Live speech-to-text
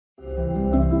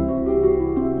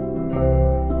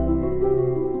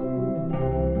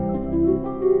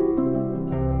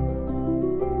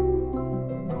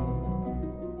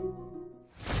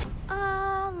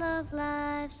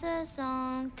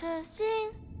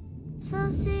So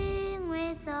sing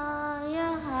with all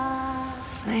your heart.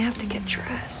 I have to get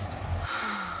dressed.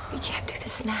 We can't do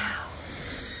this now.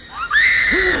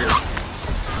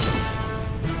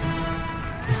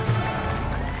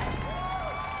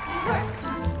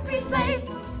 Be safe,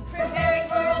 preparing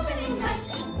for opening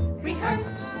night.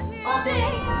 Rehearse all day,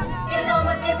 it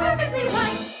almost came perfectly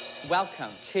right.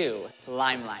 Welcome to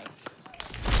Limelight.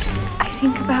 I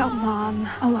think about Mom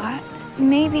a lot.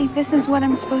 Maybe this is what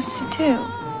I'm supposed to do.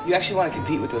 You actually want to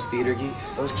compete with those theater geeks?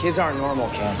 Those kids aren't normal,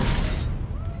 Cam.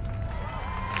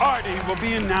 Artie will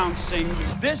be announcing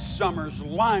this summer's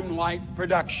Limelight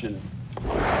production.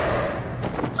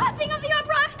 Hot thing of the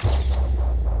opera!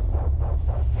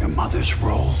 Your mother's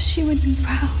role. She would be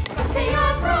proud.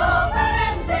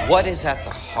 What is at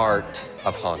the heart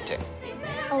of haunting?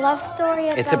 A love story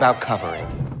about... It's about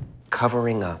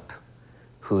covering up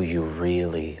who you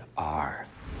really are.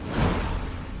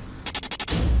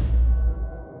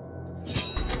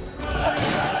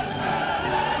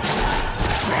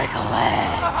 Break a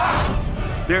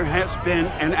leg. There has been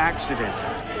an accident.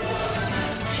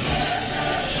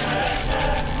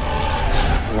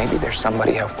 Maybe there's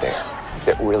somebody out there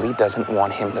that really doesn't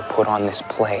want him to put on this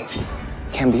play.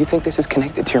 Cam, do you think this is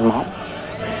connected to your mom?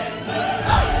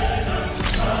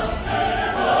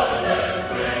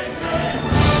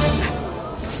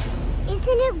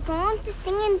 Isn't it wrong to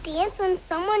sing and dance when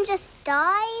someone just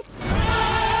died?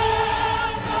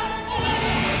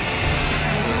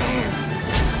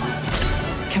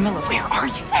 Camilla, where are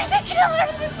you? There's a killer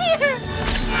in the theater!